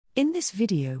In this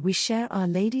video we share Our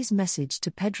Lady's message to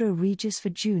Pedro Regis for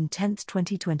June 10,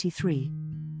 2023.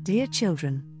 Dear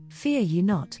children, fear ye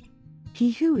not.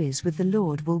 He who is with the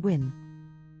Lord will win.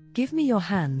 Give me your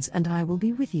hands and I will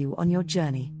be with you on your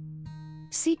journey.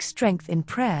 Seek strength in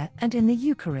prayer and in the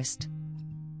Eucharist.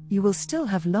 You will still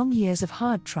have long years of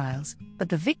hard trials, but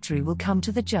the victory will come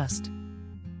to the just.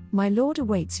 My Lord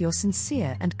awaits your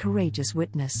sincere and courageous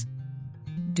witness.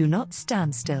 Do not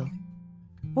stand still.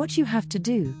 What you have to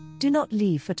do not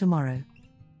leave for tomorrow.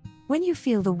 When you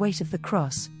feel the weight of the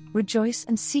cross, rejoice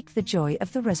and seek the joy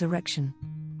of the resurrection.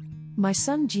 My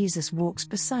son Jesus walks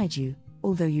beside you,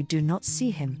 although you do not see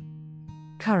him.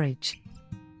 Courage.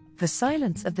 The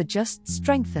silence of the just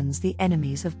strengthens the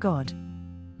enemies of God.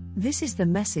 This is the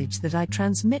message that I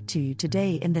transmit to you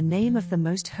today in the name of the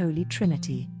Most Holy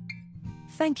Trinity.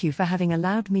 Thank you for having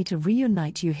allowed me to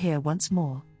reunite you here once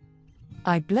more.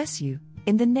 I bless you,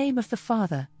 in the name of the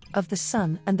Father, of the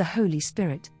Son and the Holy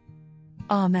Spirit.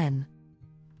 Amen.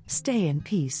 Stay in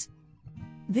peace.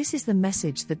 This is the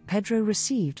message that Pedro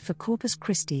received for Corpus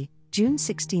Christi, June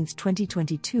 16,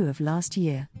 2022 of last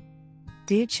year.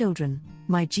 Dear children,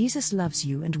 my Jesus loves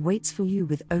you and waits for you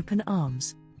with open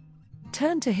arms.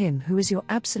 Turn to him who is your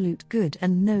absolute good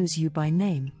and knows you by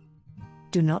name.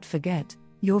 Do not forget,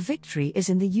 your victory is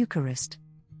in the Eucharist.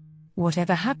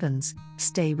 Whatever happens,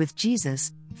 stay with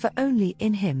Jesus, for only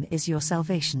in him is your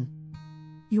salvation.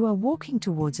 You are walking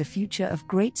towards a future of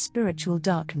great spiritual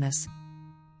darkness.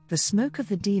 The smoke of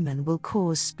the demon will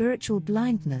cause spiritual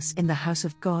blindness in the house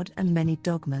of God and many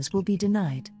dogmas will be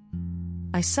denied.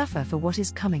 I suffer for what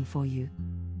is coming for you.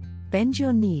 Bend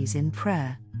your knees in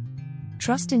prayer.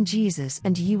 Trust in Jesus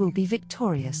and you will be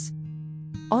victorious.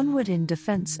 Onward in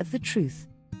defense of the truth.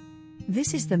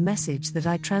 This is the message that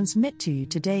I transmit to you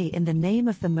today in the name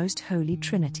of the Most Holy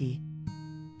Trinity.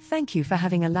 Thank you for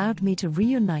having allowed me to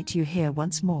reunite you here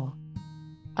once more.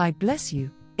 I bless you,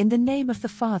 in the name of the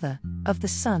Father, of the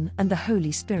Son and the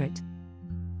Holy Spirit.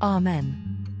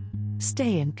 Amen.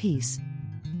 Stay in peace.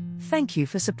 Thank you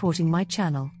for supporting my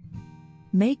channel.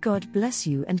 May God bless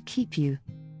you and keep you.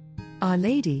 Our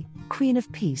Lady, Queen of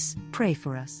Peace, pray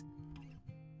for us.